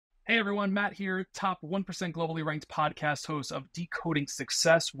Hey everyone, Matt here, top 1% globally ranked podcast host of Decoding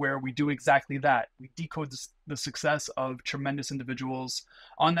Success, where we do exactly that. We decode the success of tremendous individuals.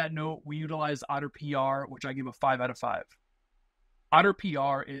 On that note, we utilize Otter PR, which I give a 5 out of 5. Otter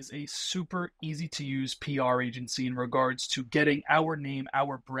PR is a super easy to use PR agency in regards to getting our name,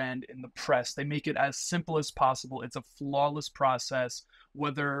 our brand in the press. They make it as simple as possible. It's a flawless process,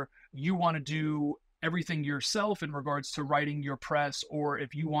 whether you want to do everything yourself in regards to writing your press, or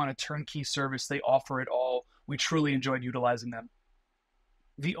if you want a turnkey service, they offer it all. We truly enjoyed utilizing them.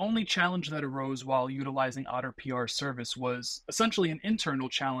 The only challenge that arose while utilizing Otter PR service was essentially an internal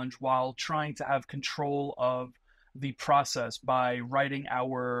challenge while trying to have control of the process by writing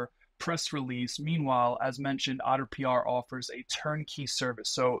our press release. Meanwhile, as mentioned, Otter PR offers a turnkey service.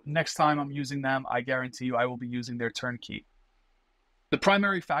 So next time I'm using them, I guarantee you I will be using their turnkey. The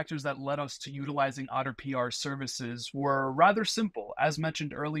primary factors that led us to utilizing Otter PR services were rather simple. As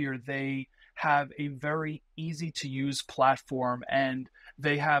mentioned earlier, they have a very easy to use platform and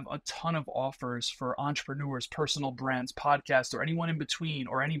they have a ton of offers for entrepreneurs, personal brands, podcasts, or anyone in between,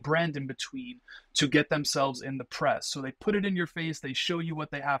 or any brand in between to get themselves in the press. So they put it in your face, they show you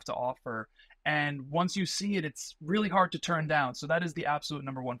what they have to offer. And once you see it, it's really hard to turn down. So that is the absolute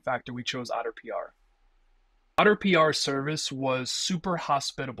number one factor we chose Otter PR. Otter PR service was super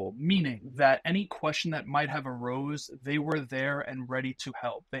hospitable, meaning that any question that might have arose, they were there and ready to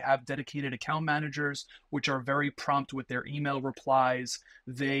help. They have dedicated account managers, which are very prompt with their email replies.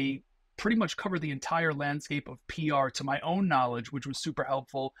 They pretty much cover the entire landscape of PR to my own knowledge, which was super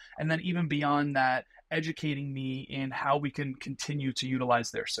helpful. And then even beyond that, educating me in how we can continue to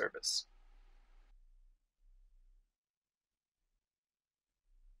utilize their service.